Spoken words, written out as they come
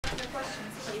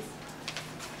questions, please.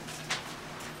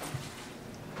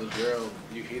 Lagerald,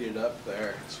 you heated up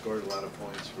there, scored a lot of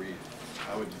points. Were you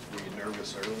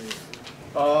nervous early?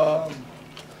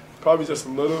 Probably just a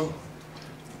little,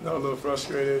 a little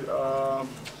frustrated.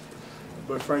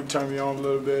 But Frank turned me on a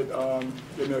little bit,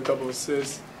 gave me a couple of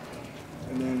assists,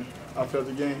 and then I felt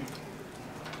the game.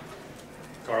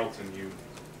 Carlton, you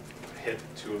hit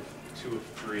two of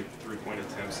three-point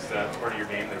attempts. Is that part of your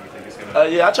game that you think is going to?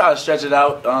 Yeah, I try to stretch it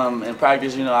out in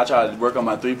practice. I try to work on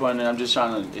my three-pointer. I'm just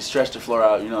trying to stretch the floor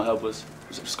out. Help us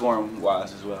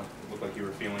scoring-wise as well. It looked like you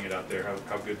were feeling it out there.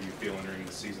 How good do you feel entering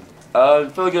the season?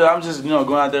 Feel good. I'm just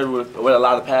going out there with a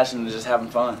lot of passion and just having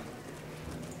fun.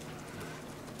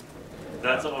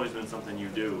 That's always been something you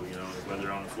do,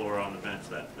 whether on the floor or on the bench,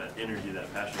 that energy,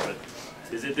 that passion. But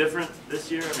is it different this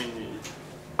year?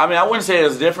 I wouldn't say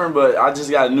it's different, but I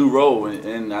just got a new role,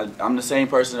 and I'm the same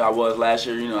person I was last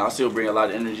year. I still bring a lot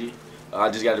of energy. I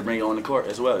just got to bring it on the court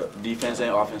as well, defense and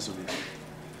offensively.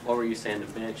 What were you saying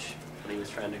to Mitch when he was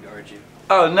trying to guard you?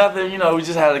 Oh, nothing. We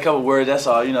just had a couple words. That's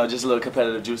all. Just a little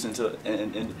competitive juice into it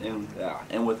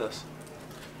and with us.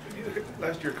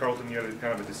 Last year, Carlton, you had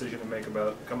kind of a decision to make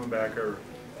about coming back or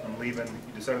leaving.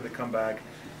 You decided to come back.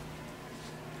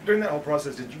 During that whole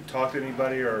process, did you talk to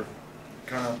anybody or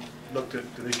kind of look to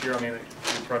this year? You're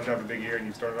probably have a big year and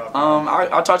you started off.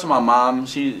 I talked to my mom.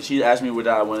 She asked me what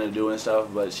I wanted to do and stuff,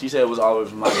 but she said it was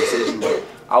always my decision. But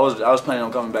I was planning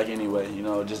on coming back anyway.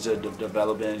 Just to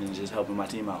developing and just helping my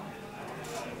team out.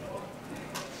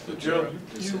 Joe,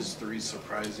 does his three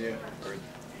surprise you?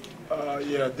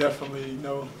 Yeah, definitely.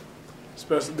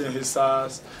 Especially being his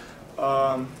size,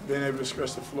 being able to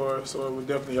stretch the floor, so it would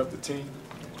definitely help the team.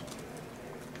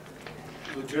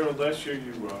 Lagerald, last year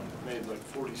you made like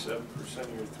 47%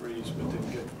 of your threes, but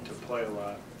didn't get to play a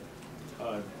lot.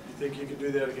 You think you could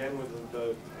do that again with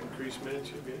the increased minutes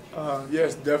you get?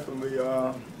 Yes, definitely.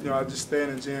 I just stay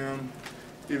in the gym,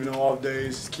 even on off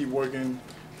days, just keep working.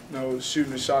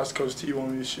 Shooting the shots Coach T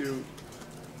wanted me to shoot,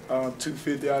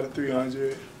 250 out of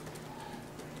 300.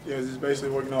 Yeah, just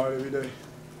basically working hard every day.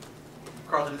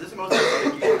 Carlton, is this the most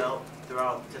athletic you felt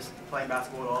throughout just playing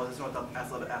basketball at all? Is this the most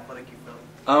athletic you felt?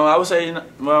 I would say,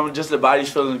 just the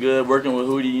body's feeling good. Working with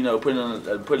Hootie,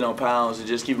 putting on pounds and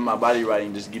just keeping my body right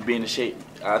and just being in shape.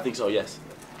 I think so, yes.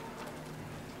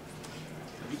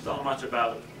 Have you thought much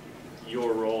about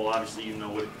your role? Obviously, you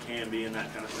know what it can be and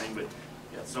that kind of thing, but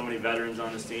you got so many veterans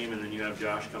on this team, and then you have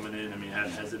Josh coming in.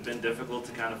 Has it been difficult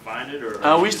to kind of find it, or?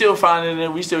 We still finding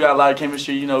it. We still got a lot of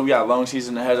chemistry. We got a long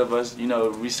season ahead of us.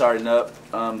 We starting up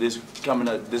this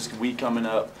week coming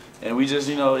up, and we just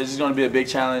it's just going to be a big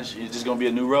challenge. It's just going to be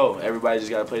a new role. Everybody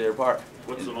just got to play their part.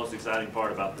 What's the most exciting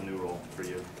part about the new role for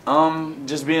you?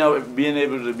 Just being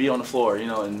able to be on the floor,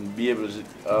 and be able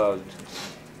to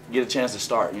get a chance to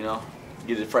start.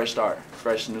 Get a fresh start,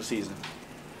 fresh new season.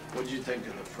 What did you think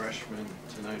of the freshmen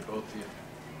tonight, both of you?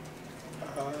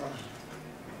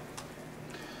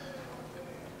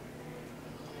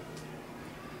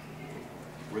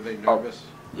 Were they nervous?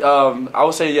 I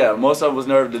would say yeah. Most of them was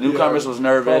nervous. The newcomers was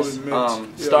nervous.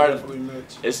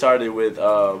 It started with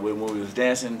when we was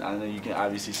dancing. I know you can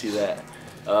obviously see that.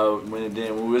 When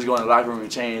we was going to the locker room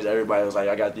and change, everybody was like,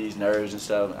 "I got these nerves and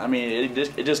stuff."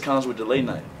 It just comes with the late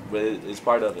night, but it's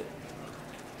part of it.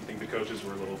 You think the coaches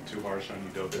were a little too harsh on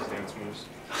Udoka's dance moves?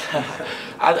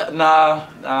 Nah.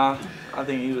 I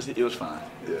think it was fine.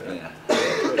 Yeah.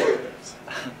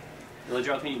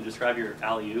 Lagerald, can you describe your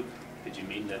alley-oop? Did you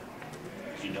mean that?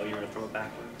 Did you know you were going to throw it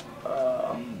backward?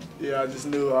 Yeah, I just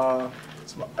knew.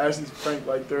 Actually, Frank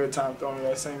third time throwing me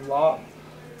that same lob.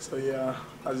 So yeah,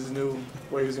 I just knew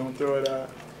where he was going to throw it at.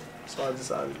 So I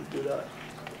decided to do that.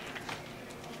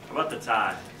 How about the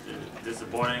tie?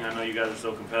 Disappointing? I know you guys are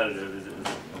so competitive. Is it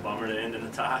a bummer to end in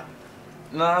a tie?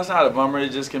 No, it's not a bummer.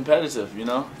 It's just competitive,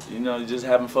 just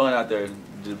having fun out there,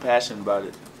 just passionate about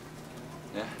it.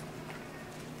 Yeah.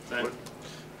 Same?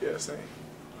 Yeah, same.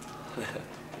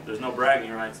 There's no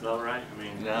bragging rights though, right?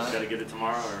 No. You got to get it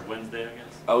tomorrow or Wednesday, I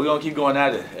guess? We're going to keep going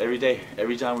at it every day.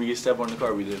 Every time we get step on the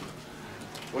court, we do.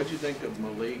 What do you think of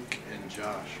Malik and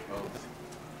Josh, both?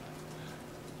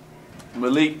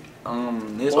 Malik,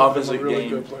 his offensive really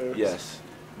game, yes,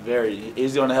 very.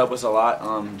 He's going to help us a lot.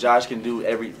 Josh can do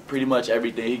pretty much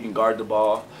everything. He can guard the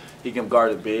ball. He can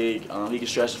guard it big. He can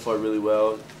stretch the floor really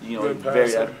well.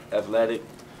 Very athletic.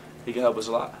 He can help us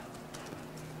a lot.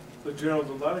 Lagerald,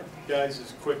 a lot of guys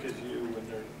as quick as you, when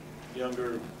they're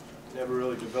younger, never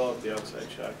really develop the outside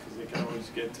shot because they can always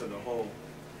get to the hole.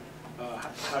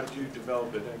 How did you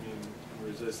develop it?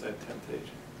 Resist that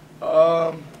temptation?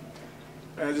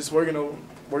 And just working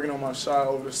on my shot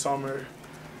over the summer,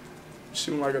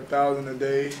 shooting like 1,000 a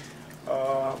day.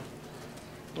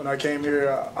 when I came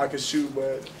here, I could shoot,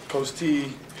 but Coach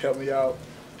T helped me out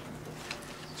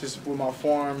just with my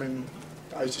form, and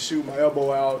I used to shoot my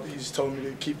elbow out. He just told me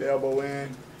to keep the elbow in.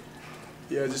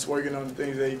 Yeah, just working on the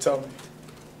things that he told me.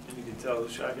 And you can tell the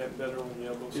shot getting better when the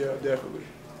elbow's Yeah, definitely.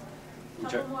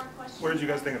 Couple more questions. What did you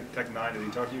guys think of Tech 9? Did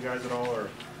he talk to you guys at all, or do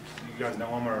you guys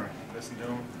know him or listen to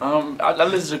him? I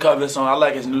listened to a couple of his songs. I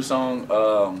like his new song.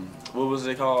 What was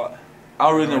it called? I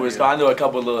don't really know what it's called. I know a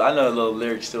couple of I know a little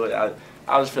lyrics to it.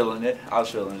 I was feeling it.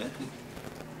 What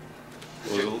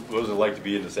was it like to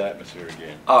be in this atmosphere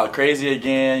again? Crazy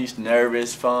again.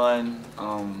 Nervous, fun.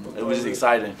 It was just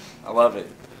exciting. I love it.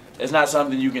 It's not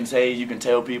something you can say, you can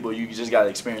tell people. You just got to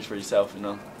experience for yourself. You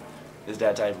know, it's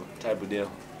that type of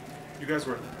deal. You guys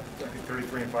were, I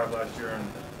think, 33-5 last year, and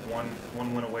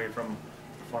one win away from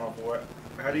the Final Four.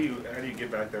 How do you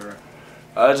get back there?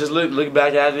 Just look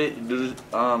back at it,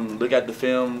 look at the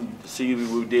film, see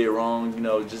what we did wrong. You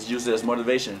know, just use it as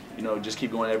motivation. You know, just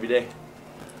keep going every day.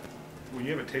 When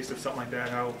you have a taste of something like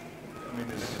that,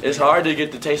 it's hard to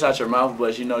get the taste out your mouth,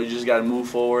 but you know, you just got to move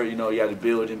forward. You know, you got to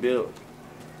build and build.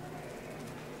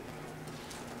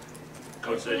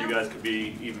 Coach said you guys could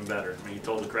be even better. I mean, he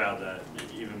told the crowd that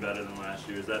even better than last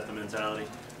year. Is that the mentality?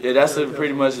 Yeah, that's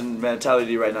pretty much the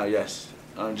mentality right now. Yes,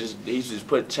 he's just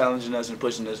challenging us and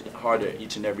pushing us harder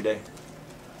each and every day.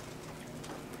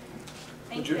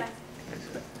 Thank you, guys.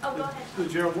 Oh, go ahead. So,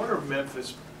 Gerald, what are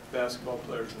Memphis basketball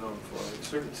players known for? Like,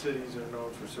 certain cities are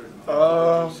known for certain things.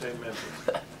 What would you say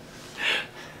Memphis?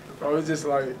 Probably just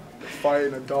like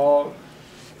fighting a dog.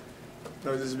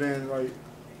 You know, just being like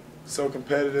so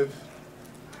competitive.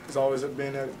 It's always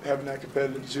been having that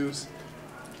competitive juice,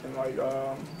 and like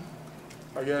I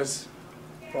guess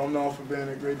I'm known for being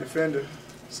a great defender.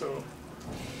 So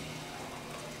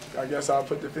I guess I'll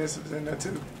put defensives in there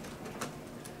too.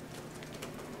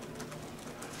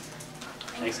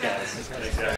 Thanks, guys. Thanks, guys.